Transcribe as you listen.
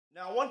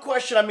Now, one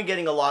question I've been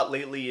getting a lot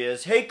lately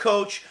is, hey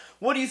coach,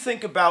 what do you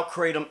think about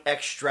KRATOM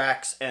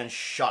extracts and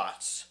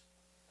shots?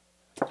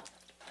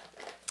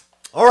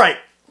 Alright,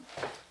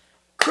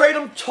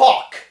 KRATOM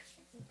talk.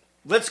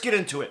 Let's get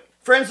into it.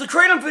 Friends, the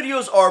KRATOM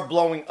videos are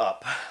blowing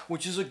up,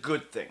 which is a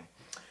good thing.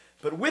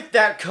 But with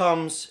that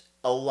comes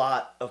a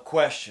lot of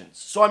questions.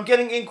 So I'm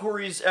getting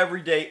inquiries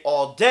every day,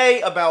 all day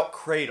about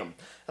KRATOM.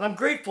 And I'm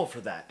grateful for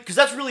that. Because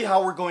that's really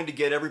how we're going to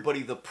get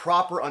everybody the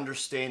proper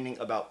understanding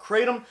about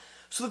KRATOM,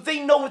 so that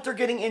they know what they're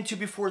getting into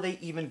before they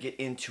even get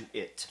into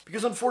it.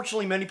 Because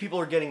unfortunately, many people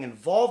are getting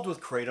involved with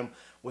KRATOM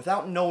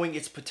without knowing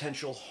its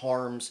potential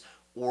harms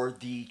or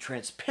the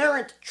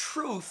transparent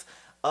truth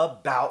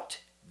about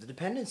the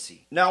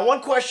dependency. Now,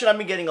 one question I've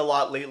been getting a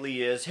lot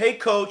lately is, hey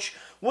coach,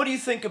 what do you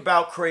think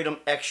about KRATOM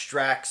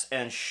extracts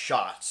and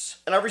shots?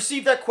 And I've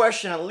received that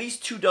question at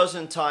least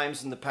 24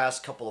 times in the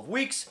past couple of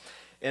weeks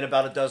in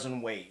about a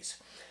dozen ways.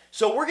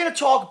 So we're going to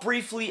talk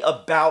briefly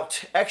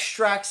about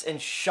extracts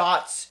and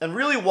shots and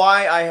really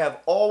why I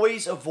have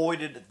always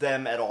avoided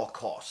them at all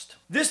cost.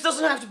 This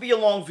doesn't have to be a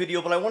long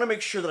video, but I want to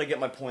make sure that I get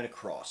my point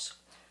across.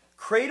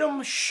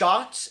 KRATOM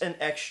shots and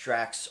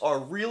extracts are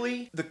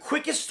really the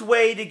quickest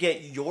way to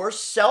get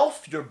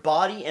yourself, your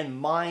body, and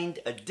mind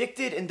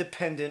addicted and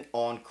dependent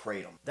on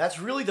KRATOM.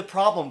 That's really the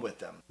problem with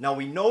them. Now,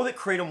 we know that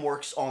KRATOM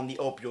works on the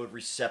opioid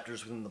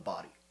receptors within the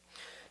body.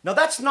 Now,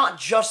 that's not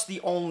just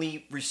the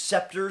only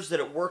receptors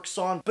that it works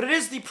on, but it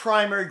is the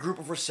primary group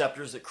of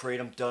receptors that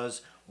KRATOM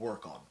does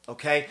work on,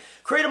 okay?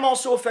 KRATOM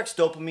also affects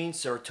dopamine,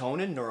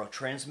 serotonin,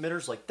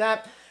 neurotransmitters like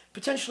that,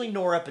 potentially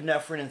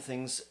norepinephrine and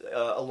things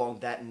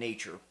along that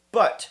nature.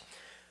 But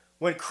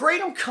when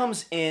KRATOM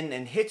comes in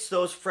and hits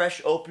those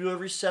fresh opioid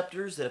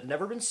receptors that have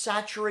never been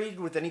saturated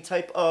with any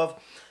type of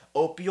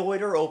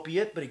opioid or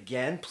opiate, but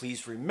again,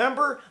 please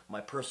remember,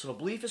 my personal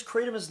belief is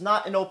KRATOM is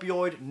not an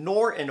opioid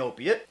nor an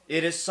opiate.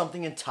 It is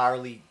something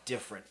entirely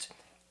different.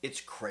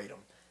 It's KRATOM.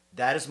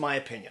 That is my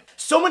opinion.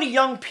 So many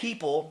young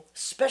people,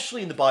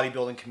 especially in the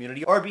bodybuilding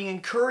community, are being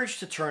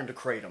encouraged to turn to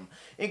KRATOM,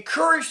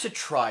 encouraged to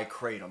try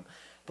KRATOM.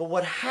 But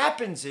what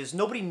happens is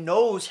nobody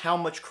knows how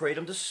much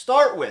KRATOM to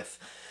start with.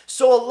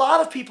 So a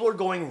lot of people are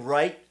going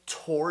right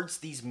towards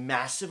these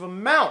massive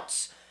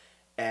amounts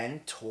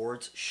and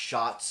towards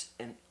shots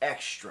and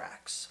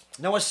extracts.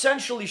 Now,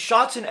 essentially,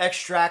 shots and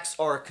extracts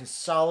are a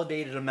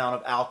consolidated amount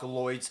of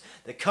alkaloids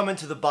that come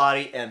into the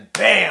body and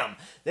bam!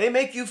 They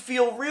make you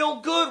feel real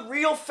good,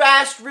 real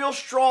fast, real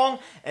strong,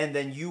 and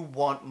then you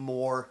want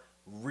more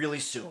really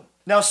soon.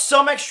 Now,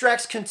 some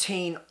extracts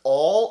contain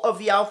all of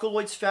the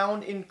alkaloids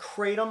found in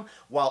KRATOM,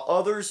 while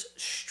others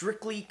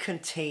strictly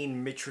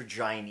contain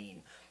mitragynine.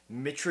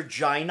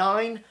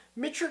 Mitragynine,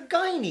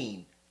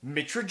 mitragynine,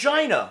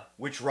 mitragina,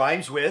 which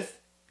rhymes with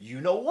you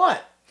know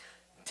what.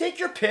 Take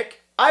your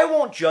pick. I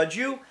won't judge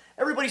you.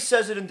 Everybody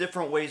says it in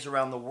different ways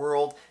around the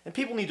world, and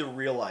people need to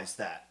realize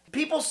that.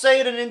 People say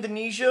it in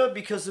Indonesia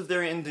because of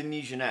their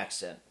Indonesian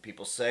accent.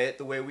 People say it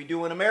the way we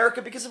do in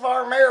America because of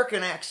our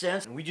American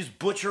accents, and we just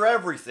butcher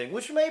everything,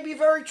 which may be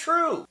very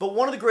true. But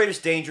one of the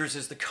greatest dangers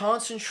is the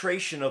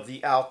concentration of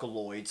the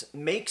alkaloids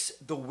makes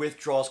the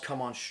withdrawals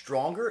come on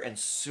stronger and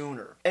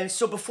sooner. And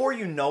so before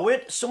you know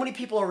it, so many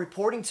people are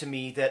reporting to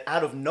me that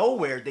out of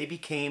nowhere they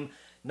became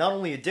not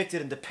only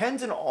addicted and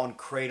dependent on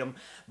KRATOM,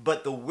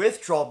 but the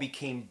withdrawal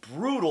became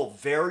brutal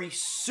very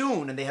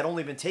soon, and they had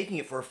only been taking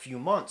it for a few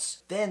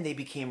months. Then they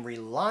became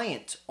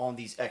reliant on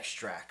these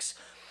extracts,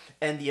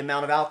 and the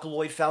amount of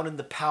alkaloid found in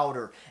the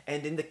powder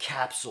and in the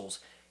capsules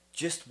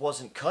just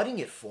wasn't cutting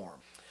it for them.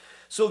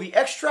 So the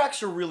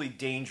extracts are really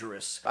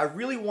dangerous. I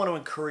really want to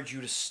encourage you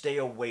to stay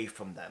away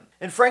from them.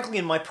 And frankly,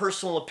 in my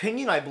personal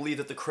opinion, I believe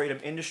that the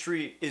KRATOM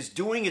industry is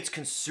doing its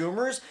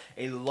consumers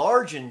a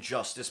large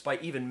injustice by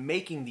even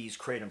making these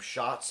KRATOM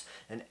shots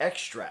and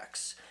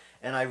extracts.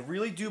 And I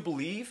really do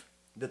believe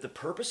that the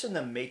purpose in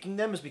them making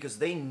them is because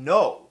they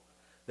know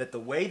that the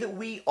way that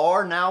we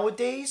are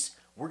nowadays,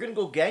 we're going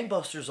to go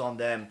gangbusters on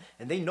them,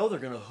 and they know they're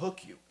going to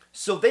hook you.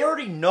 So they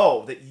already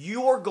know that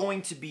you are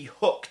going to be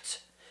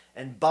hooked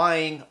and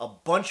buying a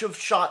bunch of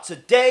shots a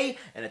day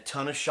and a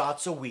ton of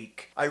shots a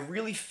week. I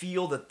really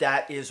feel that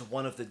that is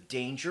one of the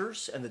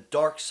dangers and the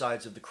dark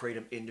sides of the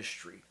KRATOM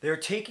industry. They're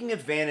taking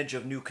advantage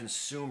of new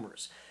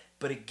consumers.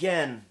 But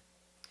again,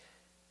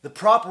 the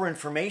proper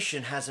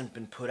information hasn't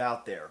been put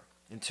out there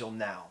until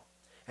now.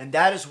 And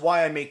that is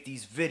why I make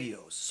these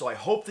videos. So I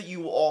hope that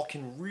you all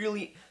can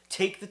really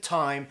take the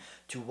time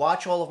to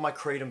watch all of my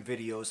KRATOM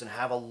videos and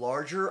have a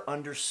larger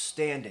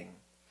understanding,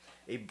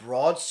 a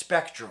broad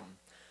spectrum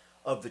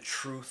of the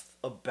truth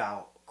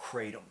about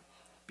KRATOM,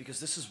 because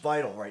this is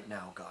vital right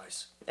now,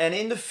 guys. And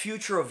in the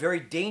future, a very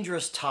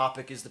dangerous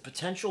topic is the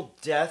potential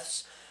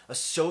deaths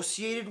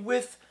associated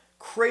with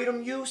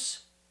KRATOM use,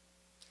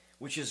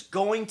 which is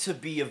going to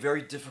be a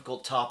very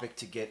difficult topic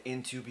to get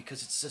into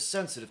because it's a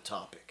sensitive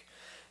topic.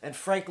 And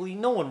frankly,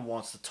 no one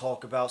wants to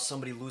talk about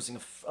somebody losing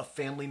a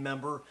family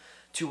member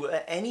to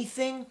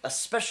anything,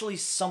 especially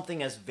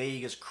something as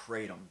vague as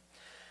KRATOM.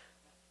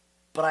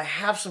 But I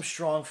have some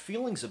strong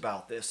feelings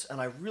about this,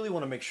 and I really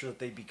want to make sure that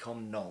they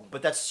become known.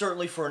 But that's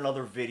certainly for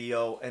another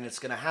video, and it's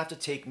going to have to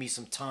take me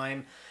some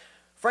time,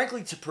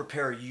 frankly, to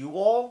prepare you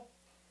all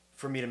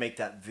for me to make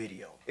that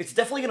video. It's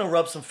definitely going to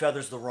rub some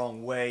feathers the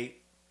wrong way,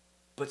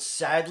 but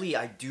sadly,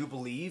 I do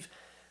believe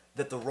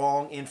that the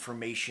wrong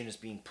information is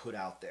being put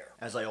out there.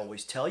 As I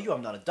always tell you,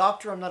 I'm not a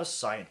doctor, I'm not a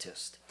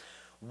scientist.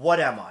 What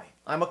am I?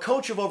 I'm a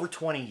coach of over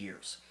 20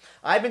 years.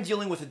 I've been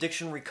dealing with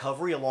addiction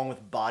recovery along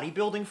with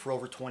bodybuilding for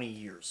over 20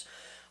 years.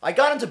 I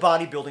got into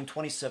bodybuilding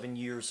 27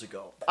 years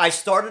ago. I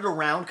started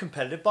around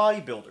competitive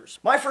bodybuilders.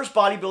 My first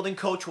bodybuilding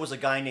coach was a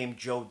guy named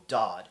Joe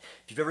Dodd.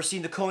 If you've ever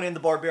seen the Conan the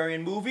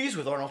Barbarian movies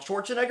with Arnold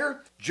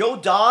Schwarzenegger, Joe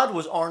Dodd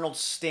was Arnold's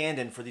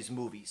stand-in for these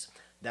movies.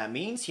 That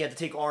means he had to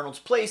take Arnold's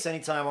place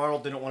anytime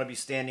Arnold didn't want to be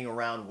standing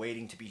around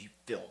waiting to be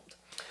filmed.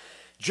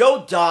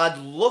 Joe Dodd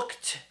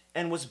looked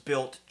and was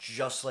built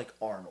just like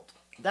Arnold.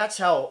 That's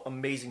how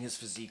amazing his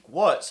physique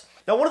was.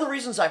 Now, one of the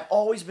reasons I've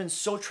always been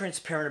so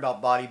transparent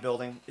about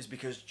bodybuilding is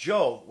because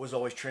Joe was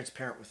always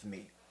transparent with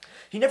me.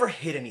 He never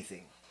hid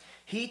anything.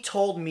 He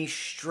told me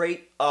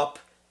straight up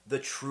the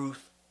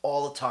truth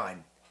all the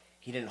time.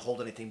 He didn't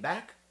hold anything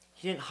back.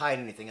 He didn't hide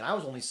anything. And I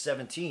was only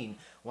 17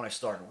 when I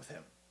started with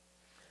him.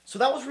 So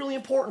that was really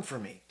important for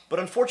me. But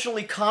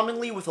unfortunately,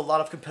 commonly with a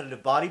lot of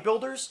competitive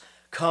bodybuilders,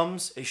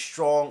 comes a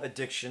strong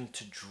addiction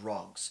to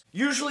drugs.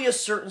 Usually a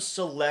certain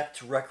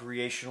select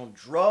recreational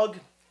drug,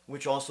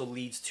 which also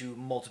leads to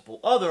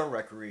multiple other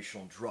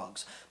recreational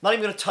drugs. I'm not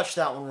even going to touch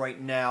that one right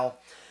now,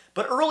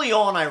 but early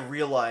on I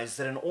realized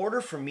that in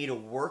order for me to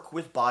work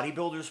with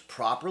bodybuilders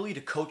properly,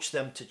 to coach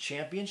them to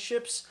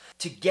championships,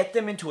 to get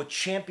them into a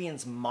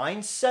champion's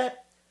mindset,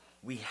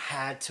 we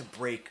had to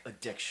break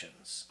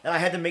addictions. And I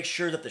had to make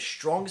sure that the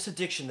strongest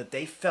addiction that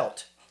they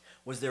felt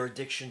was their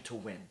addiction to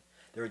win.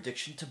 Their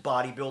addiction to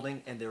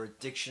bodybuilding, and their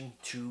addiction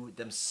to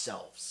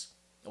themselves,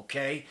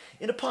 okay?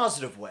 In a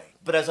positive way.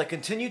 But as I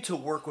continued to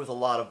work with a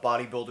lot of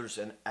bodybuilders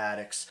and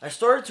addicts, I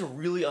started to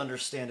really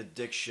understand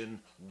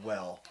addiction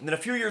well. And then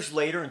a few years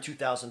later, in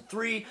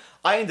 2003,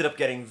 I ended up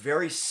getting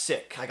very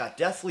sick. I got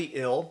deathly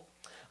ill.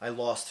 I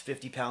lost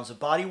 50 pounds of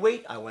body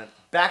weight. I went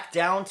back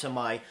down to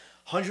my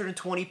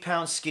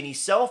 120-pound skinny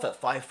self at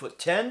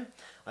 5'10".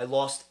 I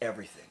lost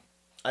everything.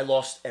 I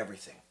lost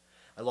everything.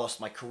 I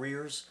lost my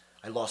careers.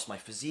 I lost my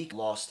physique,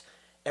 lost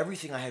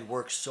everything I had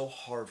worked so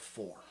hard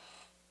for.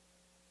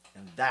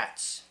 And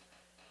that's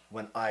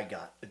when I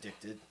got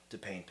addicted to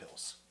pain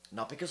pills.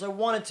 Not because I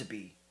wanted to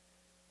be,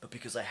 but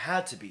because I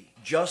had to be,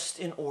 just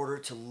in order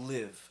to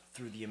live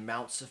through the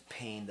amounts of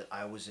pain that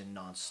I was in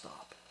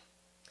nonstop.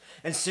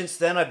 And since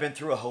then, I've been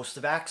through a host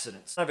of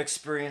accidents. I've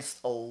experienced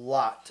a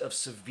lot of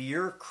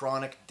severe,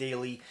 chronic,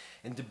 daily,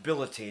 and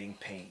debilitating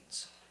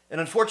pains. And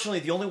unfortunately,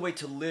 the only way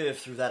to live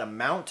through that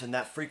amount and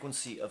that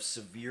frequency of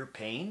severe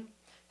pain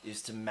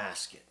is to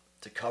mask it,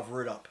 to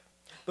cover it up.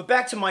 But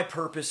back to my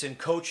purpose in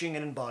coaching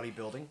and in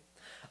bodybuilding,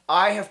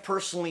 I have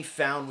personally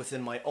found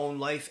within my own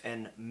life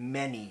and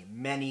many,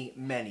 many,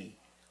 many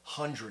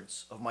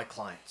hundreds of my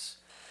clients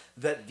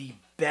that the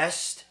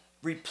best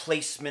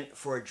replacement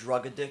for a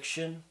drug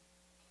addiction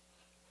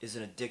is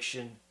an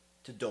addiction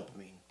to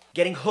dopamine.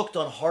 Getting hooked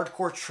on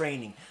hardcore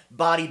training,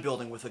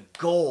 bodybuilding with a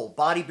goal,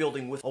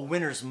 bodybuilding with a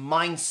winner's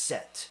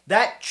mindset.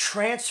 That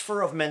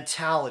transfer of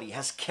mentality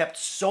has kept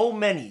so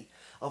many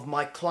of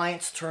my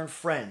clients turned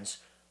friends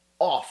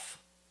off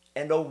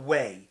and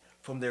away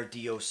from their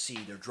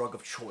DOC, their drug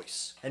of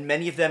choice. And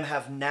many of them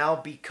have now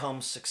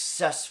become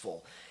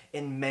successful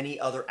in many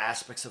other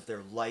aspects of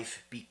their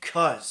life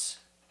because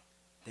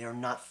they are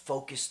not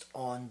focused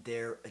on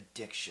their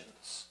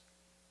addictions.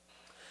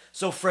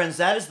 So friends,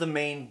 that is the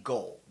main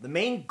goal. The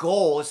main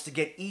goal is to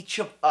get each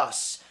of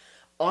us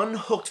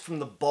unhooked from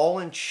the ball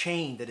and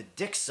chain that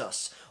addicts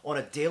us on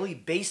a daily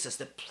basis,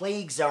 that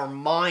plagues our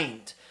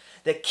mind,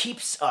 that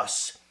keeps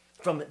us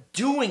from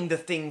doing the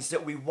things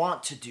that we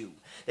want to do,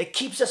 that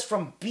keeps us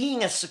from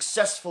being as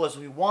successful as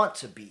we want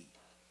to be,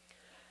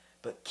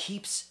 but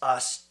keeps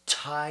us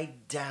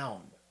tied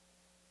down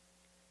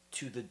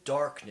to the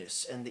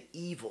darkness and the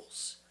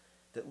evils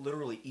that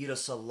literally eat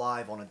us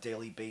alive on a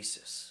daily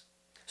basis.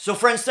 So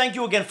friends, thank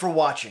you again for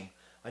watching.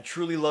 I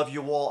truly love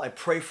you all. I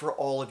pray for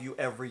all of you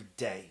every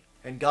day.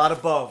 And God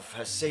above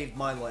has saved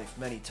my life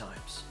many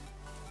times.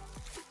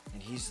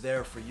 And He's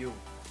there for you.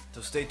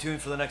 So stay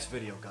tuned for the next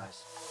video,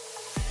 guys.